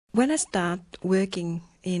When I start working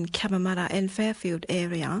in Cabramatta and Fairfield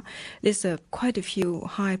area, there's quite a few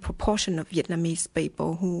high proportion of Vietnamese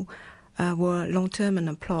people who were long-term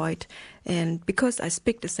unemployed. And because I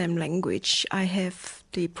speak the same language, I have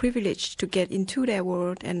the privilege to get into their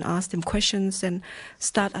world and ask them questions and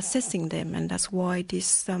start assessing them. And that's why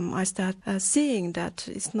I start seeing that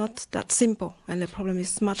it's not that simple, and the problem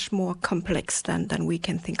is much more complex than we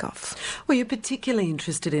can think of. Well, you're particularly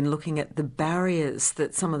interested in looking at the barriers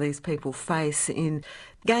that some of these people face in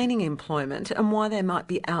gaining employment and why they might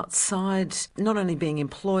be outside not only being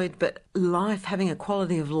employed but having a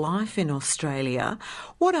quality of life in Australia.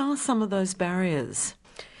 What are some of those barriers?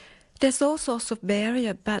 There's all sorts of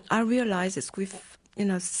barriers, but I realise it's with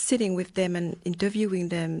sitting with them and interviewing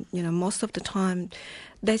them, most of the time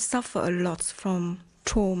they suffer a lot from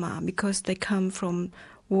trauma because they come from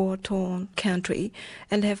war-torn country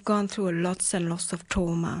and have gone through lots and lots of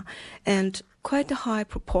trauma. And quite a high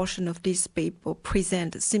proportion of these people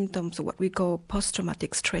present symptoms of what we call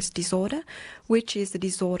post-traumatic stress disorder, which is a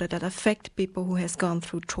disorder that affects people who has gone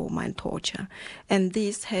through trauma and torture. And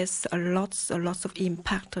this has a lots of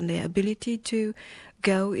impact on their ability to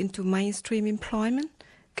go into mainstream employment,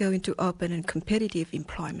 go into open and competitive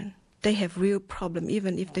employment. They have real problem.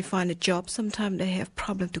 Even if they find a job, sometimes they have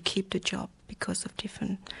problem to keep the job because of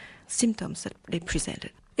different symptoms that they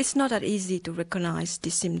presented. It's not that easy to recognize the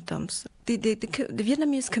symptoms. The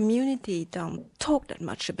Vietnamese community don't talk that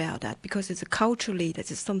much about that because it's culturally that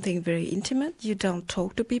is something very intimate. You don't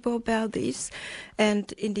talk to people about this.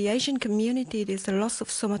 And in the Asian community, there's a lot of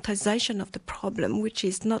somatization of the problem, which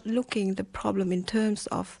is not looking the problem in terms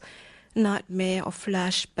of nightmare or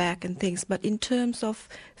flashback and things, but in terms of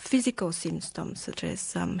physical symptoms such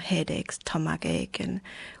as headaches, stomachache, and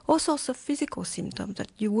all sorts of physical symptoms that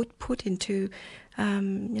you would put into,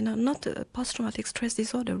 not a post-traumatic stress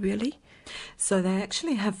disorder, really. So they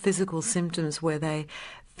actually have physical symptoms where they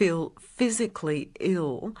feel physically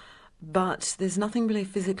ill, but there's nothing really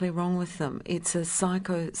physically wrong with them. It's a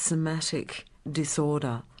psychosomatic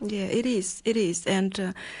disorder. Yeah, it is.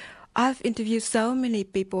 And I've interviewed so many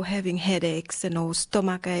people having headaches and or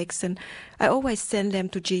stomach aches, and I always send them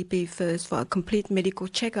to GP first for a complete medical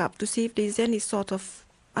checkup to see if there's any sort of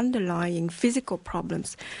underlying physical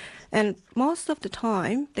problems. And most of the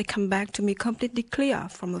time, they come back to me completely clear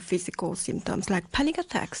from the physical symptoms, like panic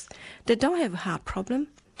attacks. They don't have a heart problem.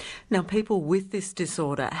 Now, people with this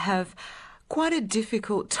disorder have quite a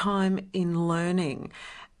difficult time in learning.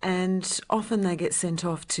 And often they get sent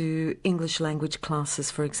off to English language classes,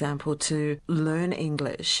 for example, to learn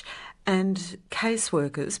English. And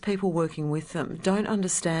caseworkers, people working with them, don't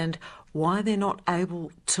understand why they're not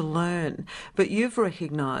able to learn. But you've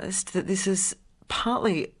recognised that this is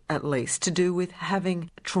partly, at least, to do with having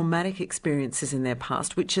traumatic experiences in their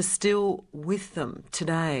past, which are still with them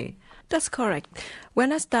today. That's correct.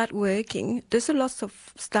 When I start working, there's a lot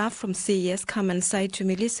of staff from CES come and say to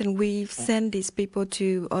me, listen, we've sent these people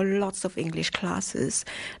to lots of English classes.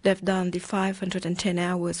 They've done the 510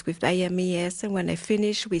 hours with AMES, and when they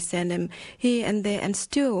finish, we send them here and there, and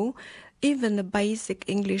still, even the basic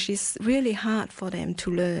English is really hard for them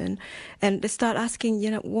to learn. And they start asking,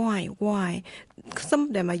 why? Some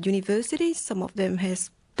of them are universities, some of them has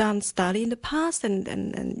done study in the past and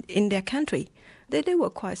in their country. They were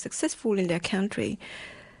quite successful in their country.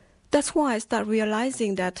 That's why I start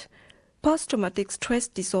realizing that post-traumatic stress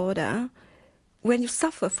disorder, when you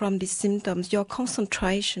suffer from these symptoms, your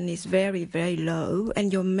concentration is very, very low,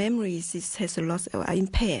 and your memories are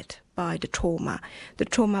impaired by the trauma. The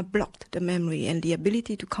trauma blocked the memory and the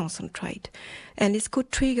ability to concentrate. And this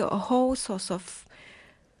could trigger a whole source of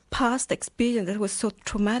past experience that was so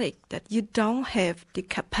traumatic that you don't have the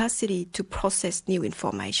capacity to process new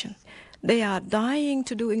information. They are dying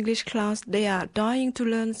to do English class, they are dying to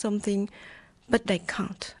learn something, but they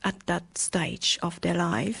can't at that stage of their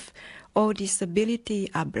life. All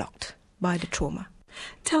disability are blocked by the trauma.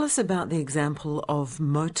 Tell us about the example of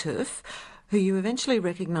Motif, who you eventually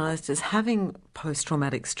recognised as having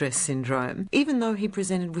post-traumatic stress syndrome, even though he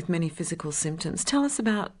presented with many physical symptoms. Tell us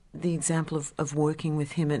about the example of working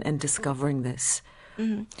with him and discovering this.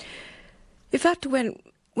 Mm-hmm. In fact, when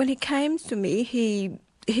he came to me,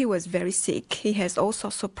 he was very sick. He has all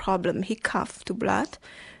sorts of problems. He coughed to blood.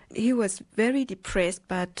 He was very depressed,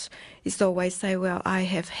 but he's always say, well, I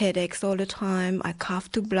have headaches all the time. I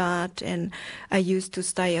cough to blood, and I used to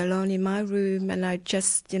stay alone in my room, and I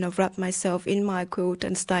just, wrap myself in my quilt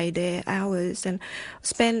and stay there hours and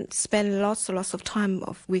spend lots of time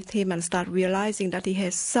with him, and start realizing that he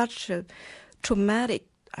has such a traumatic.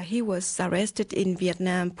 He was arrested in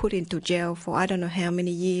Vietnam, put into jail for I don't know how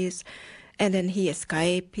many years. And then he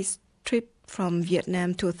escaped. His trip from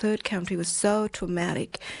Vietnam to a third country was so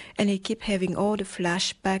traumatic, and he kept having all the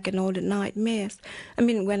flashback and all the nightmares. I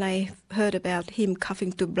mean, when I heard about him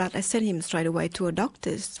coughing to blood, I sent him straight away to a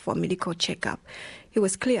doctor's for medical checkup. He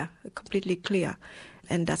was clear, completely clear.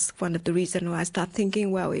 And that's one of the reasons why I start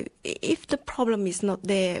thinking, well, if the problem is not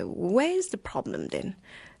there, where is the problem then?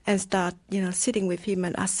 And start, sitting with him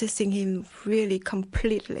and assessing him really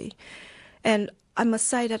completely. And I must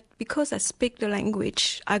say that because I speak the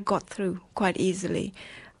language, I got through quite easily.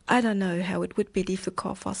 I don't know how it would be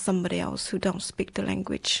difficult for somebody else who don't speak the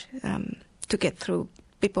language to get through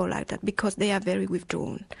people like that, because they are very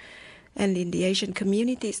withdrawn. And in the Asian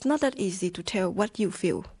community, it's not that easy to tell what you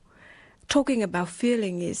feel. Talking about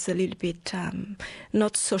feeling is a little bit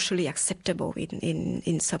not socially acceptable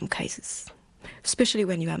in some cases, especially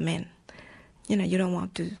when you are men. You don't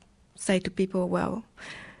want to say to people, well,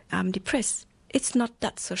 I'm depressed. It's not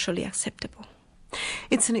that socially acceptable.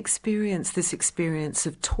 It's this experience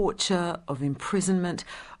of torture, of imprisonment,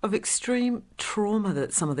 of extreme trauma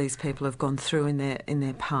that some of these people have gone through in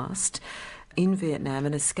their past in Vietnam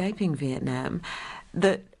and escaping Vietnam,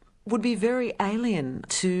 that would be very alien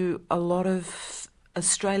to a lot of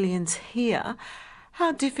Australians here.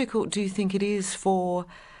 How difficult do you think it is for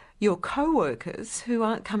your co-workers who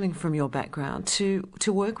aren't coming from your background to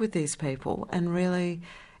work with these people and really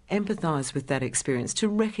empathise with that experience, to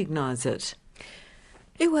recognise it?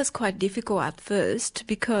 It was quite difficult at first,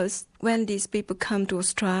 because when these people come to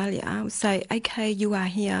Australia, I would say, okay, you are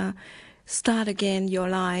here, start again your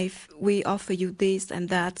life. We offer you this and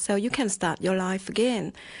that, so you can start your life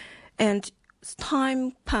again. And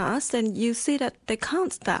time passed, and you see that they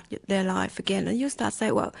can't start their life again. And you start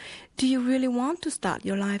saying, well, do you really want to start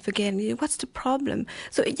your life again? What's the problem?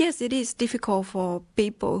 So yes, it is difficult for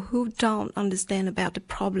people who don't understand about the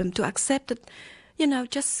problem to accept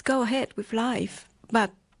that, just go ahead with life.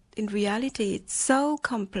 But in reality, it's so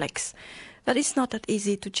complex that it's not that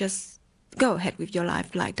easy to just go ahead with your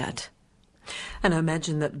life like that. And I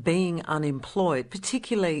imagine that being unemployed,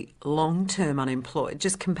 particularly long-term unemployed,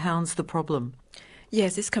 just compounds the problem.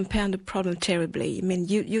 Yes, it's compounded the problem terribly. I mean,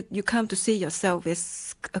 you come to see yourself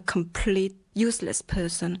as a complete useless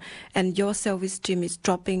person, and your self-esteem is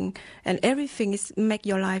dropping, and everything is make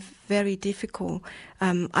your life very difficult.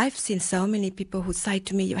 I've seen so many people who say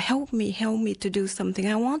to me, help me to do something.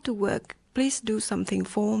 I want to work. Please do something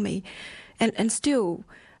for me. And still,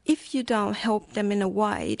 if you don't help them in a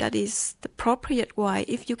way that is the appropriate way,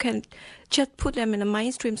 if you can just put them in the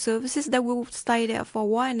mainstream services, they will stay there for a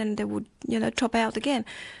while and then they would, drop out again.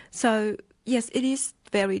 So, yes, it is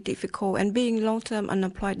very difficult, and being long-term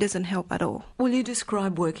unemployed doesn't help at all. Will you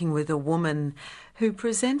describe working with a woman who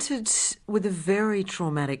presented with a very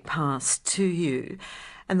traumatic past to you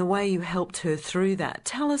and the way you helped her through that?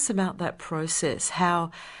 Tell us about that process, how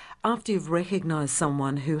after you've recognised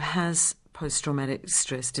someone who has post-traumatic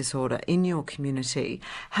stress disorder in your community,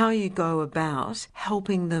 how you go about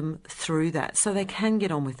helping them through that so they can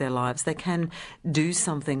get on with their lives, they can do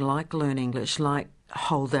something like learn English, like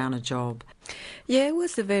hold down a job. Yeah, it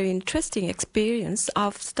was a very interesting experience.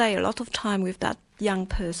 I've stayed a lot of time with that young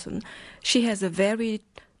person. She has a very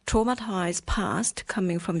traumatized past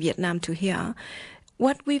coming from Vietnam to here.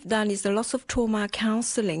 What we've done is a lot of trauma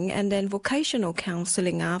counselling and then vocational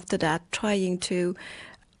counselling after that, trying to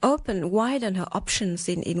widen her options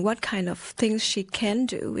in what kind of things she can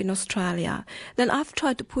do in Australia. Then I've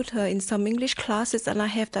tried to put her in some English classes, and I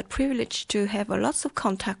have that privilege to have a lots of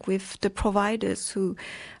contact with the providers who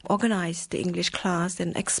organize the English class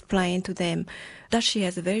and explain to them that she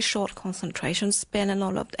has a very short concentration span and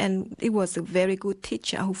all of that. And it was a very good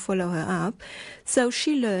teacher who followed her up. So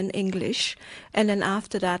she learned English. And then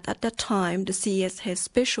after that, at that time, the CES has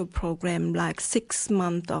special program like 6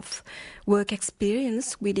 months of work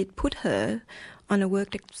experience. We did put her on a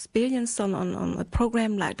work experience on a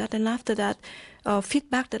program like that. And after that,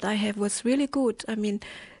 feedback that I have was really good. I mean,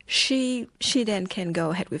 she then can go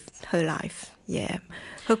ahead with her life. Yeah.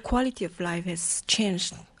 Her quality of life has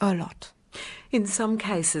changed a lot. In some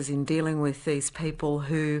cases, in dealing with these people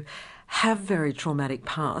who have very traumatic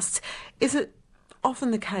pasts, is it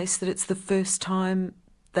often the case that it's the first time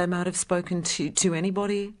they might have spoken to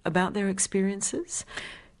anybody about their experiences?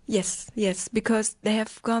 Yes, because they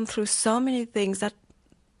have gone through so many things that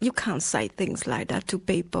you can't say things like that to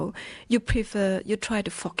people. You try to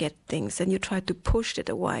forget things and you try to push it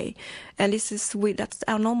away. And that's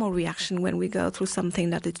our normal reaction when we go through something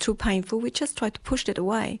that is too painful. We just try to push it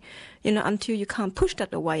away, until you can't push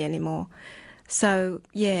that away anymore. So,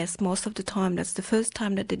 yes, most of the time, that's the first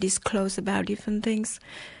time that they disclose about different things.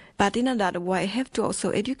 But in another way, I have to also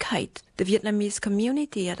educate the Vietnamese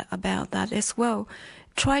community about that as well.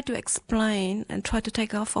 try to explain and try to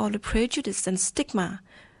take off all the prejudice and stigma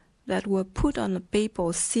that were put on the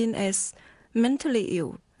people seen as mentally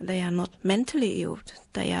ill. They are not mentally ill.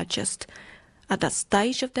 They are just at that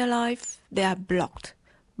stage of their life, they are blocked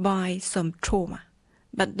by some trauma,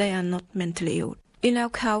 but they are not mentally ill. In our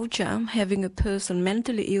culture, having a person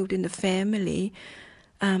mentally ill in the family,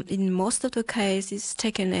 in most of the cases, is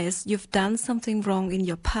taken as you've done something wrong in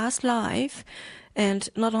your past life, and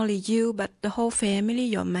not only you, but the whole family,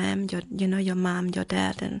 your mom, your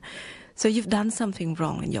dad, and so you've done something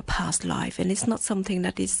wrong in your past life, and it's not something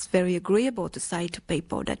that is very agreeable to say to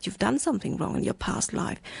people that you've done something wrong in your past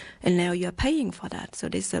life, and now you're paying for that. So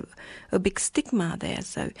there's a big stigma there.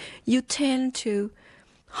 So you tend to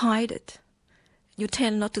hide it. You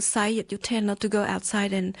tend not to say it. You tend not to go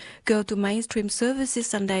outside and go to mainstream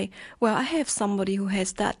services and I have somebody who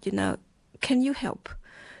has that, can you help?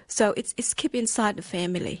 So it's kept inside the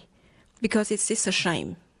family because it's a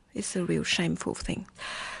shame. It's a real shameful thing.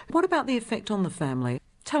 What about the effect on the family?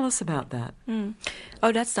 Tell us about that.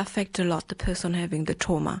 Oh, that's affected a lot, the person having the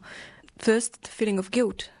trauma. First, the feeling of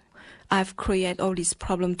guilt. I've created all these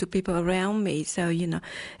problems to people around me, so,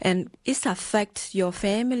 and it affects your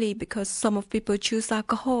family because some of people choose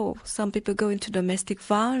alcohol, some people go into domestic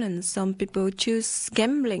violence, some people choose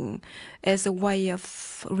gambling as a way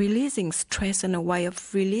of releasing stress and a way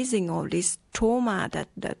of releasing all this trauma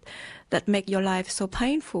that make your life so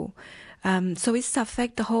painful. So it's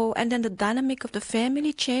affect the whole, and then the dynamic of the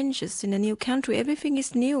family changes in a new country. Everything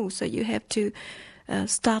is new, so you have to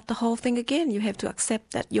start the whole thing again. You have to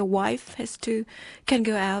accept that your wife can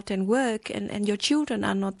go out and work, and your children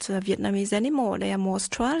are not Vietnamese anymore. They are more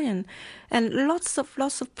Australian, and lots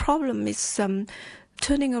of problem is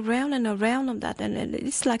turning around and around on that, and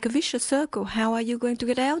it's like a vicious circle. How are you going to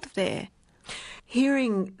get out of there?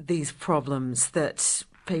 Hearing these problems that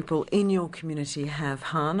people in your community have,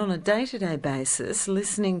 Han, on a day-to-day basis,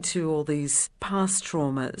 listening to all these past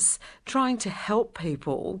traumas, trying to help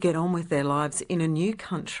people get on with their lives in a new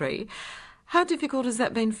country, how difficult has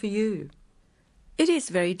that been for you? It is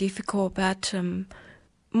very difficult, but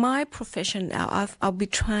my profession, I'll be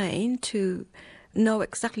trained to know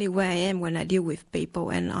exactly where I am when I deal with people,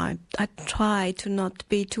 and I try to not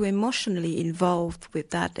be too emotionally involved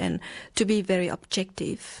with that and to be very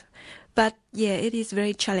objective. But yeah, it is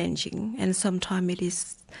very challenging, and sometimes it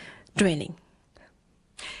is draining.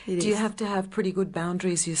 Do you have to have pretty good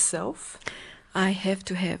boundaries yourself? I have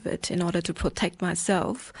to have it in order to protect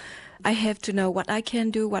myself. I have to know what I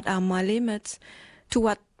can do, what are my limits, to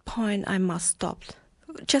what point I must stop,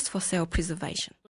 just for self-preservation.